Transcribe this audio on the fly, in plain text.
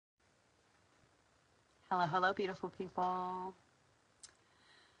Hello, hello, beautiful people.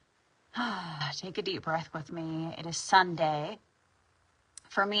 Take a deep breath with me. It is Sunday.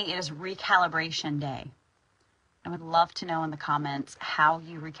 For me, it is recalibration day. I would love to know in the comments how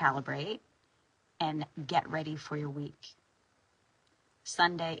you recalibrate and get ready for your week.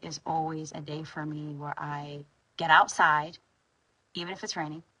 Sunday is always a day for me where I get outside, even if it's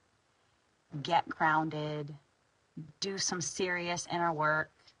raining, get grounded, do some serious inner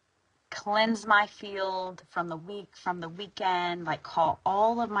work, cleanse my field from the week, from the weekend, like call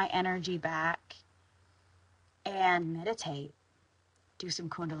all of my energy back and meditate. Do some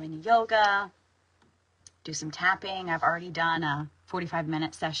Kundalini yoga, do some tapping. I've already done a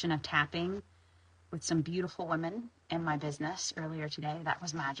 45-minute session of tapping with some beautiful women in my business earlier today. That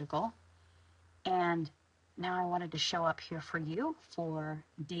was magical. And now I wanted to show up here for you for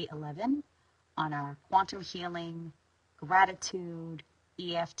day 11 on our quantum healing gratitude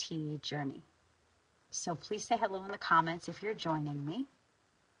EFT journey. So please say hello in the comments if you're joining me.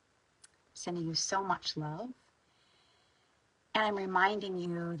 Sending you so much love. And I'm reminding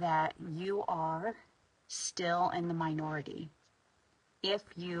you that you are still in the minority. If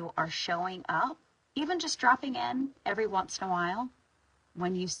you are showing up, even just dropping in every once in a while,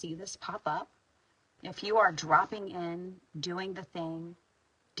 when you see this pop up, if you are dropping in, doing the thing,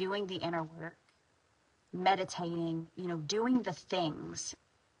 doing the inner work, meditating, doing the things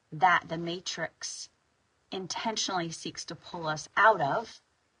that the matrix intentionally seeks to pull us out of,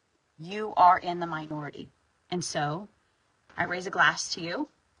 you are in the minority. And so I raise a glass to you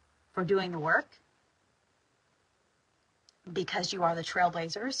for doing the work, because you are the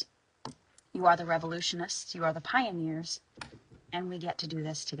trailblazers, you are the revolutionists, you are the pioneers, and we get to do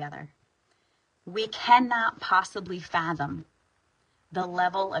this together. We cannot possibly fathom the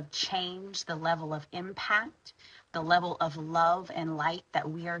level of change, the level of impact, the level of love and light that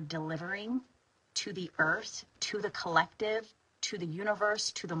we are delivering to the earth, to the collective, to the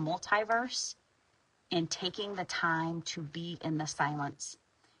universe, to the multiverse, and taking the time to be in the silence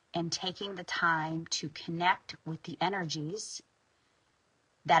and taking the time to connect with the energies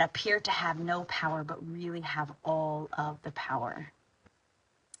that appear to have no power but really have all of the power.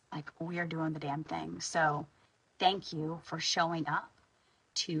 Like, we are doing the damn thing. So thank you for showing up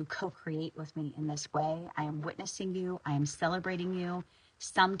to co-create with me in this way. I am witnessing you. I am celebrating you.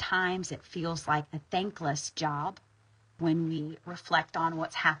 Sometimes it feels like a thankless job when we reflect on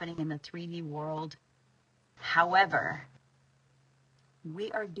what's happening in the 3D world. However, we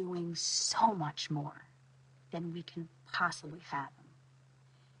are doing so much more than we can possibly fathom.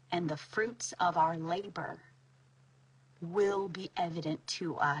 And the fruits of our labor will be evident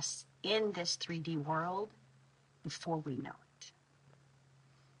to us in this 3D world before we know it.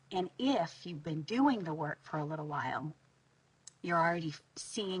 And if you've been doing the work for a little while, you're already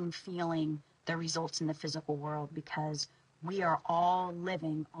seeing, feeling the results in the physical world, because we are all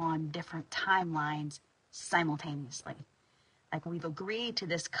living on different timelines simultaneously. Like, we've agreed to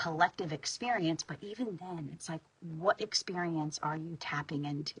this collective experience, but even then, it's like, what experience are you tapping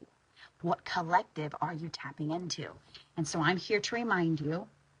into? What collective are you tapping into? And so I'm here to remind you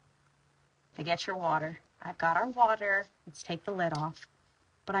to get your water. I've got our water. Let's take the lid off.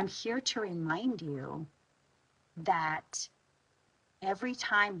 But I'm here to remind you that every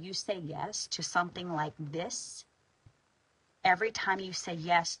time you say yes to something like this, every time you say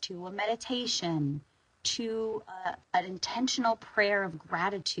yes to a meditation, to an intentional prayer of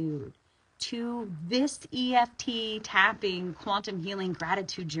gratitude, to this EFT tapping quantum healing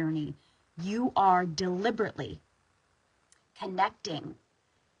gratitude journey, you are deliberately connecting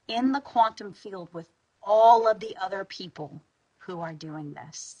in the quantum field with all of the other people who are doing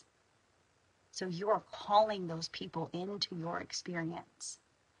this. So you are calling those people into your experience.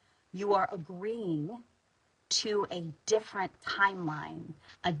 You are agreeing to a different timeline,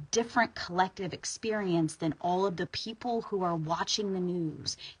 a different collective experience than all of the people who are watching the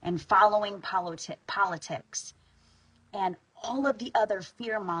news and following politics and all of the other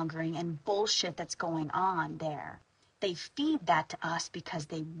fear-mongering and bullshit that's going on there. They feed that to us because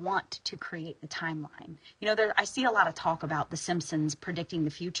they want to create the timeline. I see a lot of talk about The Simpsons predicting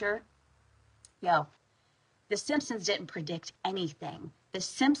the future. Yo, The Simpsons didn't predict anything. The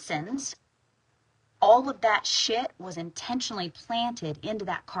Simpsons, all of that shit was intentionally planted into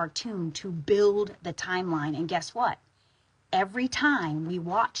that cartoon to build the timeline. And guess what? Every time we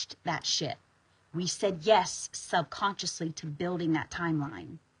watched that shit, we said yes subconsciously to building that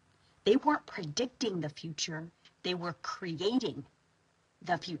timeline. They weren't predicting the future. They were creating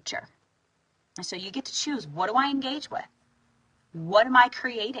the future. And so you get to choose, what do I engage with? What am I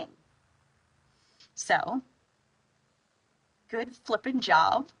creating? So, good flipping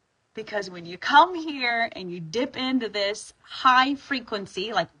job Because when you come here and you dip into this high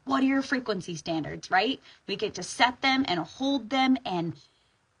frequency, like what are your frequency standards, right? We get to set them and hold them and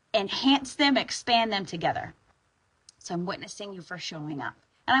enhance them, expand them together. So I'm witnessing you for showing up.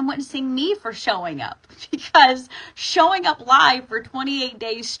 And I'm witnessing me for showing up, because showing up live for 28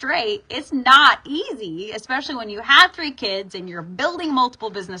 days straight is not easy, especially when you have 3 kids and you're building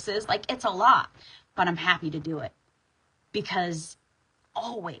multiple businesses. Like, it's a lot, but I'm happy to do it, because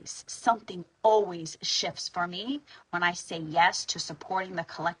always, something always shifts for me when I say yes to supporting the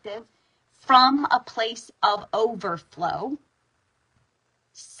collective from a place of overflow.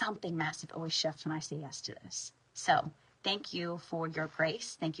 Something massive always shifts when I say yes to this. So thank you for your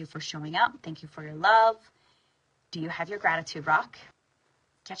grace. Thank you for showing up. Thank you for your love. Do you have your gratitude rock?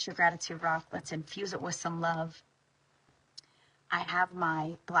 Get your gratitude rock. Let's infuse it with some love. I have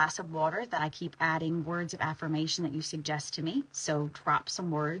my glass of water that I keep adding words of affirmation that you suggest to me. So drop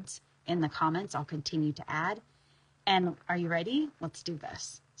some words in the comments. I'll continue to add. And are you ready? Let's do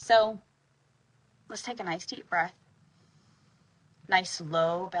this. So let's take a nice deep breath. Nice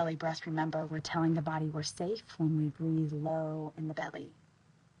low belly breath. Remember, we're telling the body we're safe when we breathe low in the belly.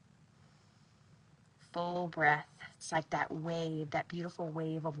 Full breath. It's like that wave, that beautiful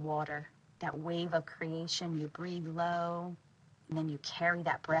wave of water, that wave of creation. You breathe low, and then you carry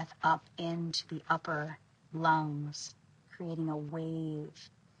that breath up into the upper lungs, creating a wave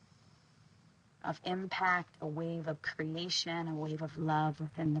of impact, a wave of creation, a wave of love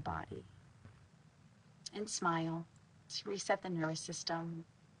within the body. And smile to reset the nervous system.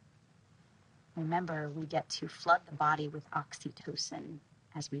 Remember, we get to flood the body with oxytocin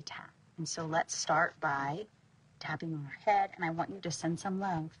as we tap. And so let's start by tapping on our head, and I want you to send some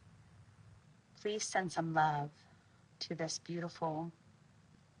love. Please send some love to this beautiful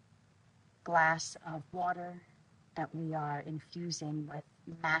glass of water that we are infusing with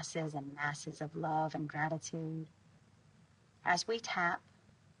masses and masses of love and gratitude. As we tap,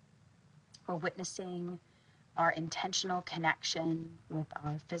 we're witnessing our intentional connection with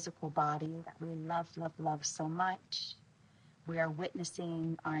our physical body that we love, love, love so much. We are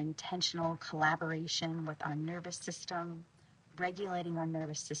witnessing our intentional collaboration with our nervous system, regulating our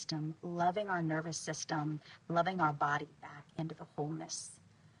nervous system, loving our nervous system, loving our body back into the wholeness,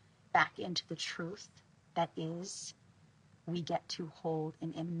 back into the truth that is, we get to hold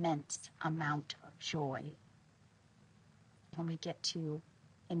an immense amount of joy. And we get to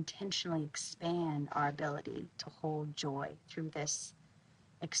intentionally expand our ability to hold joy through this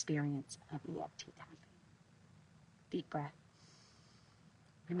experience of EFT tapping. Deep breath.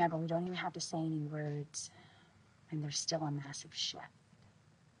 Remember, we don't even have to say any words, and there's still a massive shift.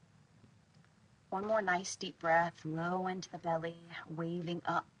 One more nice deep breath, low into the belly, waving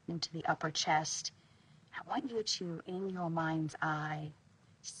up into the upper chest. I want you to, in your mind's eye,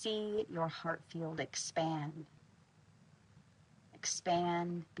 see your heart field expand.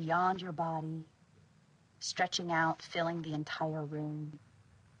 Expand beyond your body, stretching out, filling the entire room.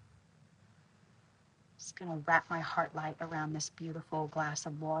 Just going to wrap my heart light around this beautiful glass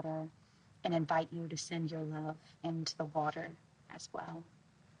of water and invite you to send your love into the water as well.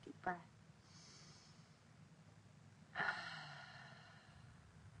 Deep breath. Okay,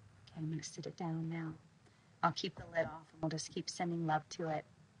 I'm going to sit it down now. I'll keep the lid off and we'll just keep sending love to it.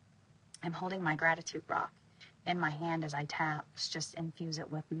 I'm holding my gratitude rock in my hand as I tap. Just infuse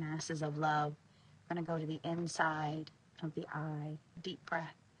it with masses of love. I'm going to go to the inside of the eye. Deep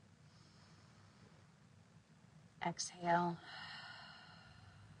breath. Exhale.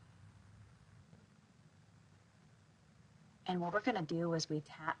 And what we're going to do as we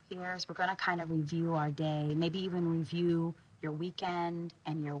tap here is we're going to kind of review our day, maybe even review your weekend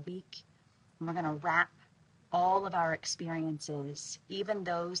and your week. And we're going to wrap all of our experiences, even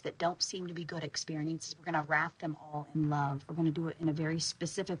those that don't seem to be good experiences, we're going to wrap them all in love. We're going to do it in a very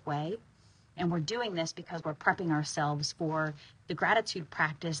specific way. And we're doing this because we're prepping ourselves for the gratitude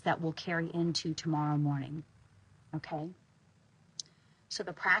practice that we'll carry into tomorrow morning. Okay? So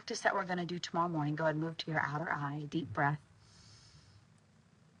the practice that we're going to do tomorrow morning, go ahead and move to your outer eye, deep breath,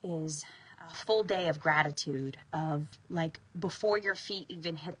 is a full day of gratitude of, like, before your feet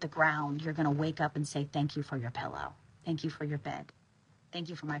even hit the ground, you're going to wake up and say, thank you for your pillow. Thank you for your bed. Thank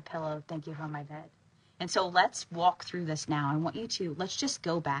you for my pillow. Thank you for my bed. And so let's walk through this now. I want you to, let's just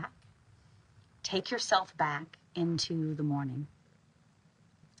go back. Take yourself back into the morning.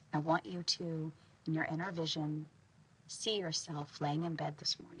 I want you to, in your inner vision, see yourself laying in bed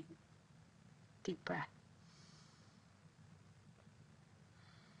this morning. Deep breath.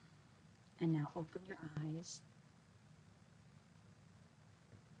 And now open your eyes.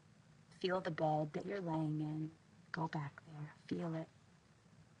 Feel the bed that you're laying in. Go back there. Feel it.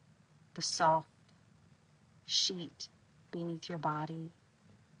 the soft sheet beneath your body,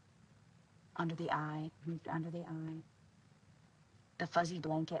 under the eye, the fuzzy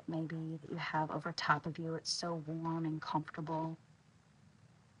blanket maybe that you have over top of you. It's so warm and comfortable.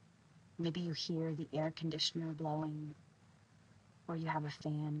 Maybe you hear the air conditioner blowing, or you have a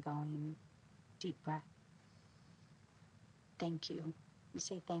fan going. Deep breath. Thank you. You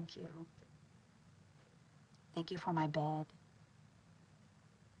say thank you. Thank you for my bed.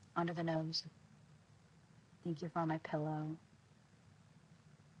 Under the nose. Thank you for my pillow.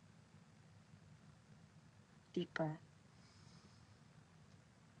 Deep breath.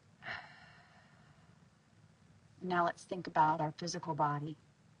 Now let's think about our physical body.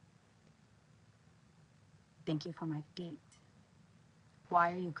 Thank you for my feet.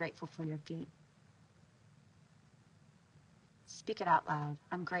 Why are you grateful for your feet? Speak it out loud.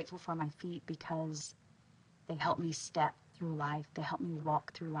 I'm grateful for my feet because they help me step through life. They help me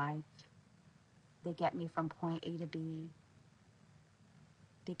walk through life. They get me from point A to B.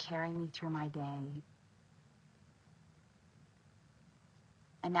 They carry me through my day.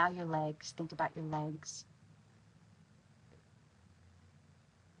 And now your legs. Think about your legs.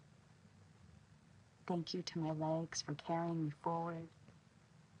 Thank you to my legs for carrying me forward,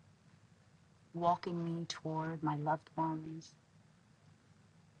 walking me toward my loved ones.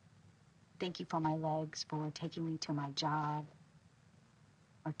 Thank you for my legs for taking me to my job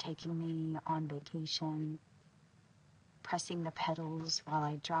or taking me on vacation, pressing the pedals while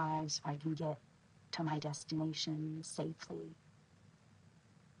I drive so I can get to my destination safely.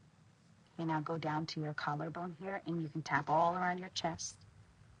 Okay, now go down to your collarbone here, and you can tap all around your chest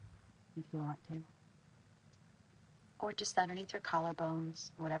if you want to. Or just underneath your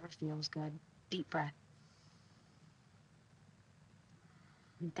collarbones, whatever feels good. Deep breath.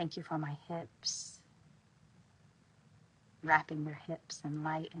 And thank you for my hips, wrapping your hips in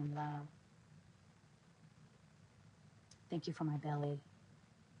light and love. Thank you for my belly.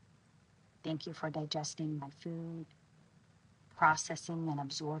 Thank you for digesting my food, processing and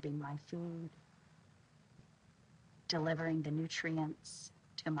absorbing my food, delivering the nutrients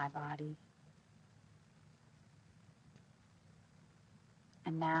to my body.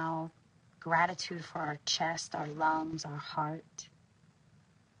 And now, gratitude for our chest, our lungs, our heart.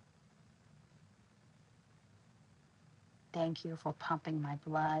 Thank you for pumping my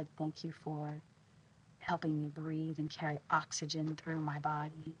blood. Thank you for helping me breathe and carry oxygen through my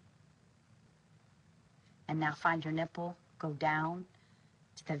body. And now find your nipple, go down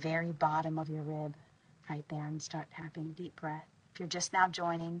to the very bottom of your rib, right there, and start tapping. Deep breath. If you're just now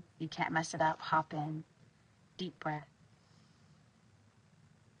joining, you can't mess it up, hop in. Deep breath.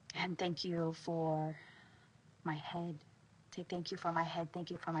 And thank you for my head. Say thank you for my head. Thank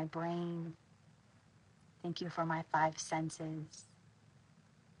you for my brain. Thank you for my 5 senses.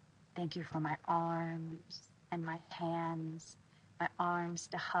 Thank you for my arms and my hands. My arms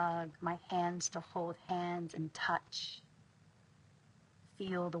to hug, my hands to hold hands and touch.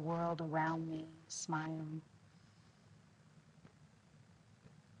 Feel the world around me, smile.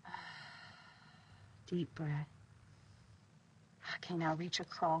 Deep breath. Okay, now reach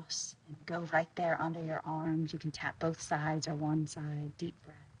across and go right there under your arms. You can tap both sides or one side. Deep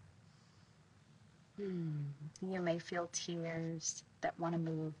breath. You may feel tears that want to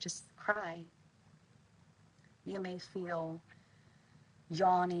move. Just cry. You may feel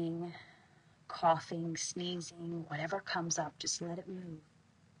yawning, coughing, sneezing, whatever comes up, just let it move.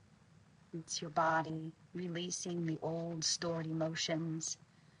 It's your body releasing the old stored emotions,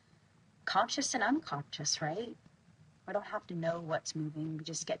 conscious and unconscious, right? We don't have to know what's moving. We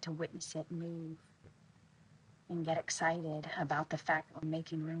just get to witness it move and get excited about the fact that we're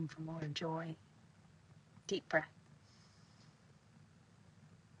making room for more joy. Deep breath.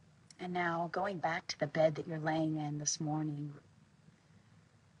 And now going back to the bed that you're laying in this morning,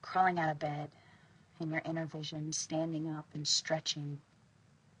 crawling out of bed in your inner vision, standing up and stretching,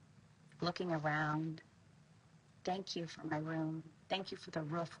 looking around. Thank you for my room. Thank you for the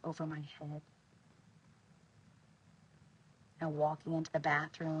roof over my head. And walking into the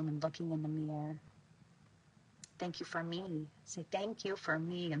bathroom and looking in the mirror. Thank you for me. Say thank you for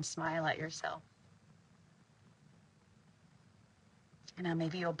me and smile at yourself. And now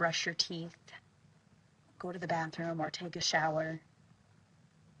maybe you'll brush your teeth, go to the bathroom or take a shower.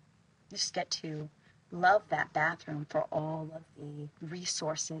 Just get to love that bathroom for all of the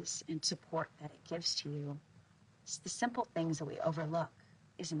resources and support that it gives to you. It's the simple things that we overlook,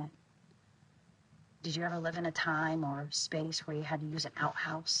 isn't it? Did you ever live in a time or space where you had to use an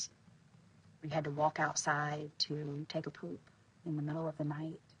outhouse? Where you had to walk outside to take a poop in the middle of the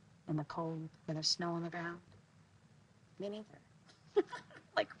night, in the cold, where there's snow on the ground? Me neither.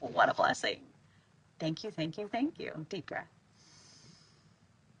 Like, what What a blessing. Thank you, thank you, thank you. Deep breath.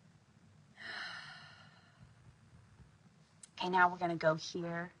 Okay, now we're going to go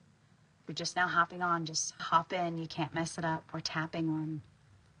here. You're just now hopping on. Just hop in. You can't mess it up. We're tapping on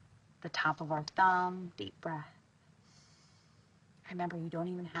the top of our thumb. Deep breath. Remember, you don't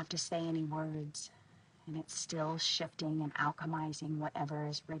even have to say any words. And it's still shifting and alchemizing whatever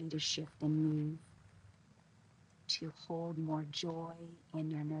is ready to shift and move to hold more joy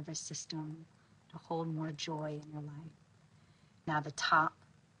in your nervous system, to hold more joy in your life. Now the top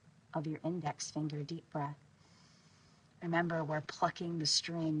of your index finger, deep breath. Remember, we're plucking the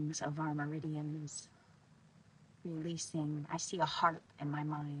strings of our meridians, releasing. I see a harp in my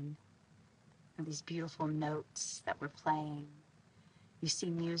mind, and these beautiful notes that we're playing. You see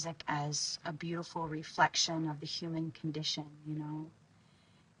music as a beautiful reflection of the human condition, you know.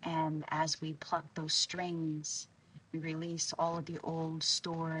 And as we pluck those strings, we release all of the old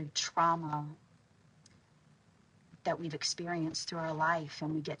stored trauma that we've experienced through our life,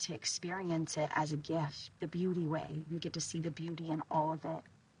 and we get to experience it as a gift, the beauty way. We get to see the beauty in all of it,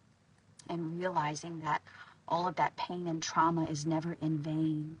 and realizing that all of that pain and trauma is never in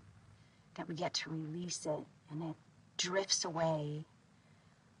vain, that we get to release it, and it drifts away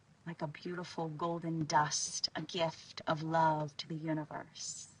like a beautiful golden dust, a gift of love to the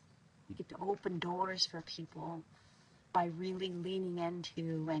universe. We get to open doors for people by really leaning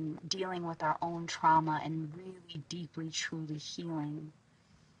into and dealing with our own trauma and really deeply, truly healing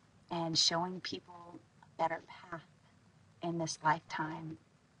and showing people a better path in this lifetime.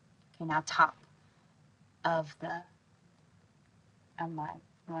 Okay, now top of the, I'm live.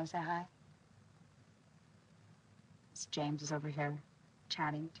 You want to say hi? James is over here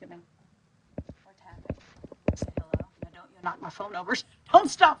chatting to me. Or tapping. Say hello. No, don't you knock my phone over. Don't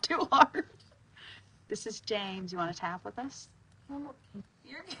stop too hard. This is James. You want to tap with us?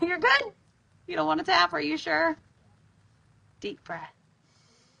 You're good? You don't want to tap? Are you sure? Deep breath.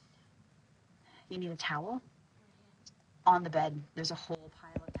 You need a towel? On the bed. There's a whole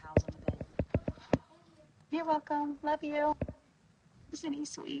pile of towels on the bed. You're welcome. Love you. Isn't he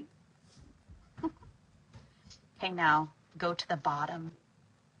sweet? Okay, now go to the bottom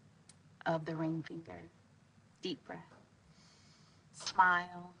of the ring finger. Deep breath.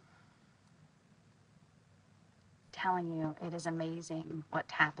 Smile. Telling you, it is amazing what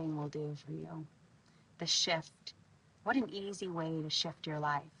tapping will do for you. The shift. What an easy way to shift your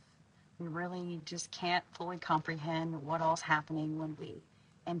life. We really just can't fully comprehend what all's happening when we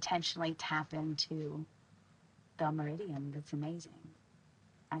intentionally tap into the meridian. That's amazing.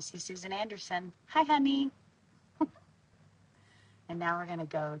 I see Susan Anderson. Hi, honey. And now we're going to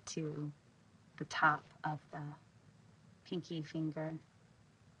go to the top of the pinky finger.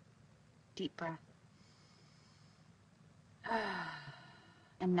 Deep breath.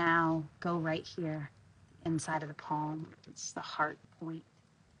 And now go right here, inside of the palm. It's the heart point.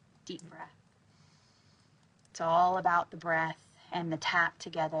 Deep breath. It's all about the breath and the tap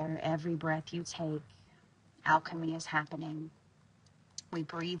together. Every breath you take, alchemy is happening. We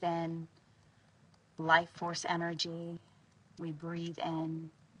breathe in life force energy. We breathe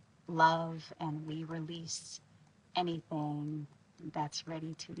in love, and we release anything that's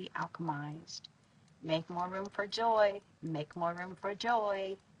ready to be alchemized. Make more room for joy. Make more room for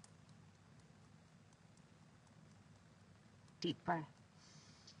joy. Deep breath.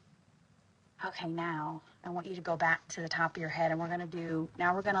 Okay, now I want you to go back to the top of your head, and we're going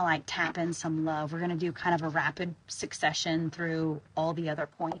to like tap in some love. We're going to do kind of a rapid succession through all the other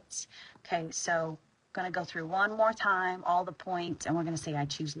points. Okay, so going to go through one more time, all the points, and we're going to say, I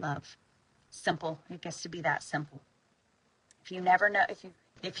choose love. Simple. It gets to be that simple. If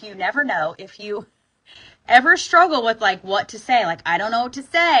you ever struggle with like what to say, like I don't know what to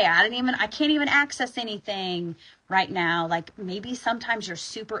say, I can't even access anything right now, like maybe sometimes you're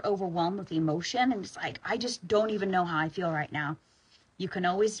super overwhelmed with emotion and it's like I just don't even know how I feel right now, you can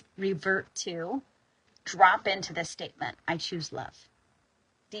always revert to, drop into this statement: I choose love.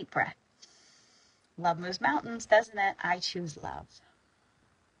 Deep breath. Love moves mountains, doesn't it? I choose love.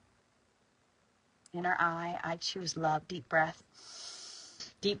 Inner eye, I choose love. Deep breath.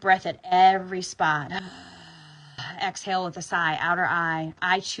 Deep breath at every spot. Exhale with a sigh. Outer eye,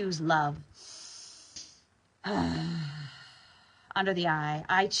 I choose love. Under the eye,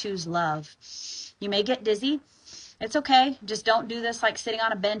 I choose love. You may get dizzy. It's okay. Just don't do this like sitting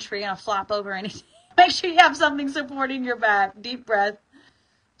on a bench where you're going to flop over or anything. Make sure you have something supporting your back. Deep breath.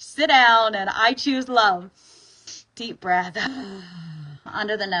 Sit down and I choose love. Deep breath.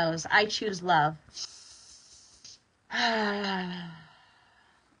 Under the nose, I choose love.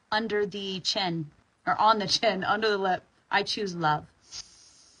 Under the chin, or on the chin, under the lip, I choose love.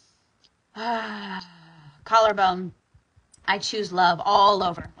 Collarbone. I choose love all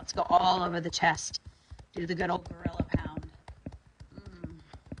over. Let's go all over the chest. Do the good old gorilla pound.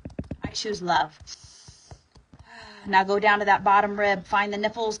 I choose love. Now go down to that bottom rib. Find the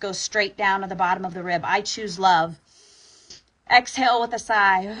nipples. Go straight down to the bottom of the rib. I choose love. Exhale with a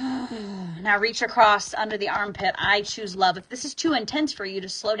sigh. Now reach across under the armpit. I choose love. If this is too intense for you,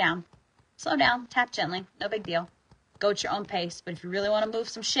 just slow down. Slow down. Tap gently. No big deal. Go at your own pace. But if you really want to move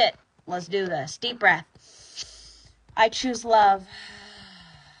some shit, let's do this. Deep breath. I choose love.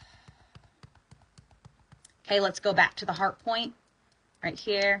 Okay, let's go back to the heart point. Right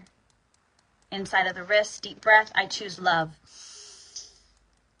here. Inside of the wrist. Deep breath. I choose love.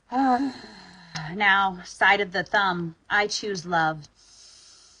 Now, side of the thumb. I choose love.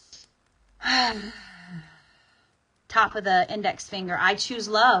 Top of the index finger. I choose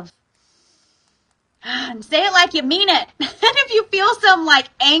love. And say it like you mean it. And if you feel some like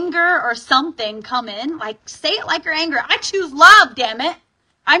anger or something come in, like say it like you're angry. I choose love, damn it.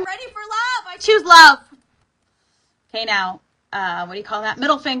 I'm ready for love. I choose love. Okay, now, what do you call that?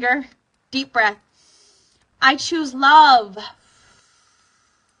 Middle finger. Deep breath. I choose love.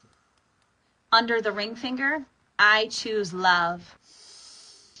 Under the ring finger. I choose love.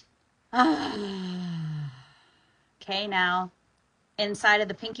 Okay, now, inside of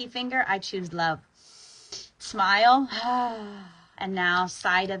the pinky finger, I choose love. Smile. And now,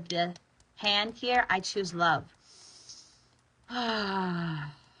 side of the hand here, I choose love.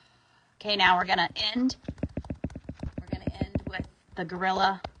 Okay, now we're going to end. We're going to end with the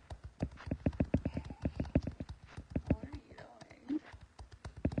gorilla. What are you doing?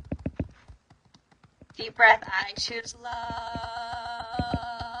 Deep breath. I choose love.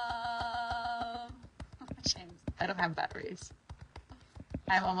 James, I don't have batteries.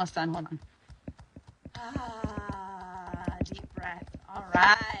 I'm almost done. Hold on. Deep breath. All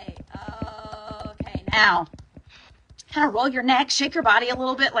right. Okay, now kind of roll your neck, shake your body a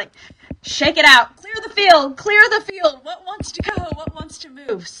little bit, like shake it out. Clear the field. Clear the field. What wants to go? What wants to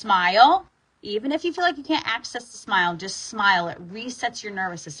move? Smile. Even if you feel like you can't access the smile, just smile. It resets your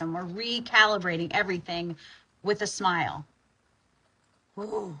nervous system. We're recalibrating everything with a smile.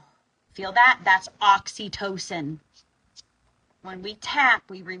 Ooh. Feel that? That's oxytocin. When we tap,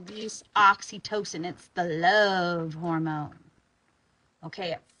 we release oxytocin. It's the love hormone.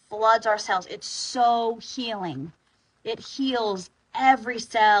 Okay, it floods our cells. It's so healing. It heals every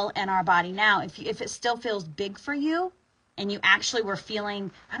cell in our body. Now, if it still feels big for you, and you actually were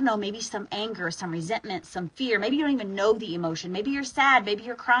feeling, I don't know, maybe some anger, some resentment, some fear, maybe you don't even know the emotion, maybe you're sad, maybe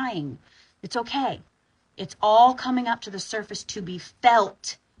you're crying, it's okay. It's all coming up to the surface to be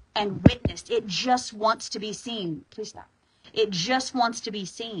felt and witnessed. It just wants to be seen. Please stop. It just wants to be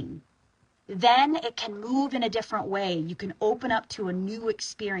seen. Then it can move in a different way. You can open up to a new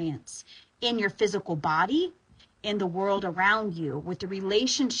experience in your physical body, in the world around you, with the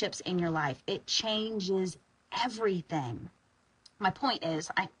relationships in your life. It changes everything. My point is,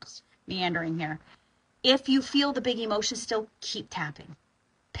 I'm meandering here. If you feel the big emotion still, keep tapping.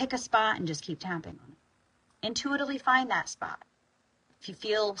 Pick a spot and just keep tapping on it. Intuitively find that spot. If you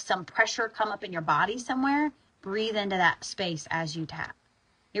feel some pressure come up in your body somewhere, breathe into that space as you tap.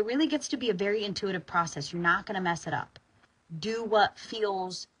 It really gets to be a very intuitive process. You're not going to mess it up. Do what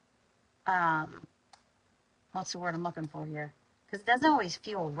feels, what's the word I'm looking for here? Because it doesn't always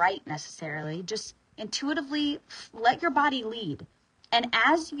feel right necessarily. Just intuitively let your body lead. And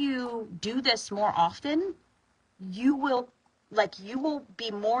as you do this more often, you will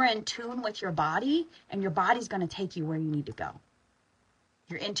be more in tune with your body, and your body's going to take you where you need to go.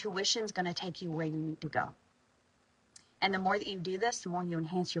 Your intuition's going to take you where you need to go. And the more that you do this, the more you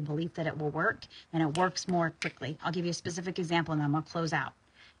enhance your belief that it will work, and it works more quickly. I'll give you a specific example, and then I'm going to close out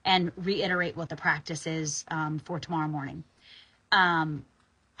and reiterate what the practice is for tomorrow morning.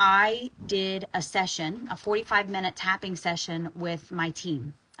 I did a session, a 45-minute tapping session with my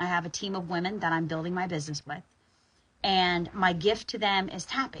team. I have a team of women that I'm building my business with. And my gift to them is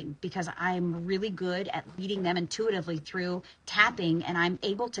tapping, because I'm really good at leading them intuitively through tapping, and I'm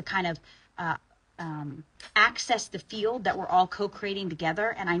able to kind of access the field that we're all co-creating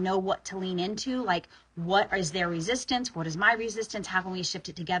together, and I know what to lean into, like what is their resistance, what is my resistance, how can we shift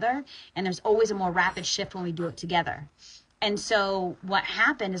it together? And there's always a more rapid shift when we do it together. And so what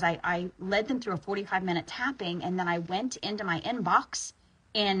happened is I led them through a 45-minute tapping, and then I went into my inbox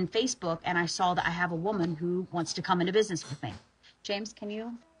in Facebook, and I saw that I have a woman who wants to come into business with me. James, can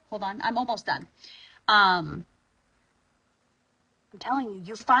you hold on? I'm almost done. I'm telling you,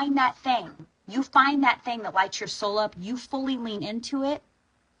 you find that thing. You find that thing that lights your soul up. You fully lean into it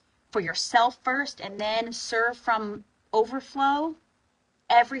for yourself first, and then serve from overflow.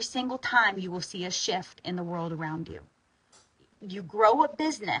 every single time you will see a shift in the world around you. You grow a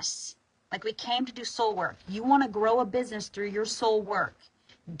business, like we came to do soul work. You want to grow a business through your soul work.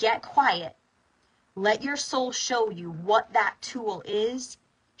 Get quiet. Let your soul show you what that tool is.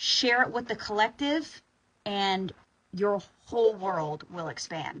 Share it with the collective, and your whole world will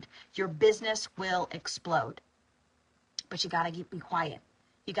expand. Your business will explode. But you got to be quiet.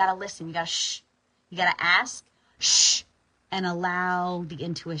 You got to listen. You got to shh. You got to ask, shh, and allow the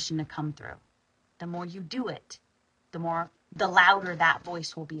intuition to come through. The more you do it, the louder that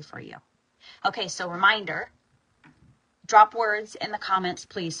voice will be for you. Okay, so reminder, drop words in the comments,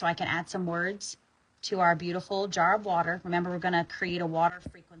 please, so I can add some words to our beautiful jar of water. Remember, we're going to create a water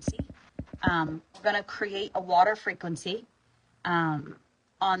frequency. We're going to create a water frequency on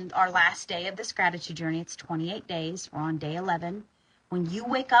our last day of this gratitude journey. It's 28 days. We're on day 11. When you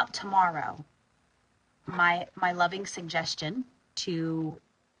wake up tomorrow, my loving suggestion to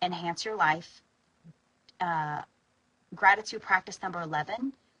enhance your life, gratitude practice number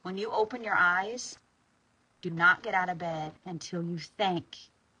 11, when you open your eyes, do not get out of bed until you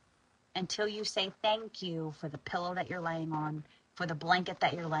say thank you for the pillow that you're laying on, for the blanket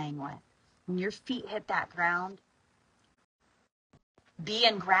that you're laying with. When your feet hit that ground, be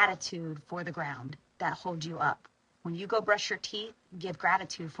in gratitude for the ground that holds you up. When you go brush your teeth, give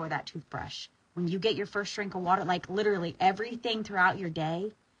gratitude for that toothbrush. When you get your first drink of water, like literally everything throughout your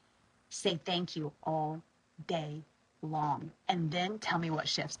day, say thank you all day long. And then tell me what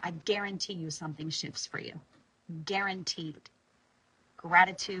shifts. I guarantee you something shifts for you. Guaranteed.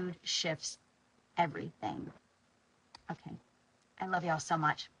 Gratitude shifts everything. Okay. I love y'all so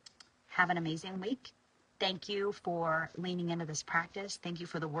much. Have an amazing week. Thank you for leaning into this practice. Thank you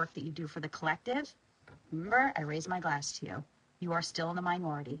for the work that you do for the collective. Remember, I raise my glass to you. You are still in the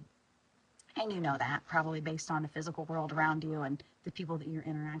minority. And you know that, probably based on the physical world around you and the people that you're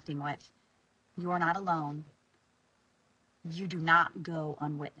interacting with. You are not alone. You do not go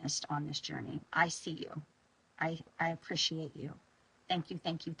unwitnessed on this journey. I see you. I appreciate you. Thank you,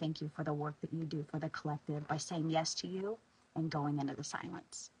 thank you, thank you for the work that you do for the collective by saying yes to you and going into the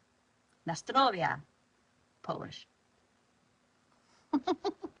silence. Na zdrowie. Polish.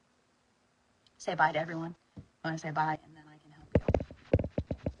 Say bye to everyone. I want to say bye, and then I can help you.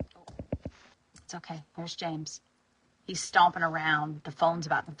 Oh, it's okay. There's James. He's stomping around. The phone's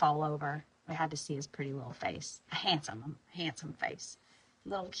about to fall over. I had to see his pretty little face. A handsome face.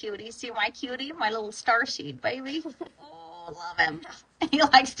 Little cutie. See my cutie? My little starseed baby. Oh, love him. He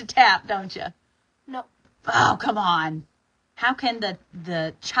likes to tap, don't you? No. Oh, come on. How can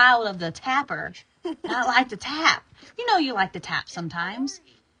the child of the tapper not like to tap? You know you like to tap sometimes.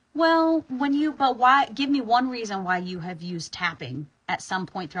 Well, but why? Give me one reason why you have used tapping at some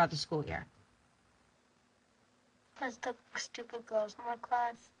point throughout the school year. Because the stupid girls in my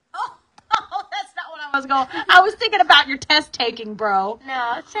class. Oh, that's not what I was going. I was thinking about your test taking, bro. No,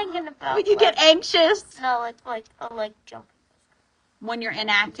 I was thinking about. When you get anxious. No, it's like jumping. When you're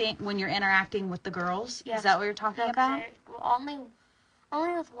interacting with the girls. Yes. Is that what you're talking about? Only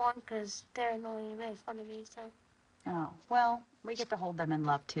with one, because they're annoying and make fun of me. So. Oh, well, we get to hold them in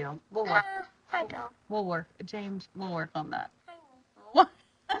love too. We'll work. I don't. We'll work, James. We'll work on that.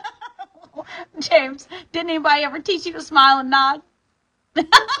 James, didn't anybody ever teach you to smile and nod?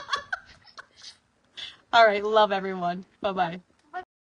 All right, love everyone. Bye-bye.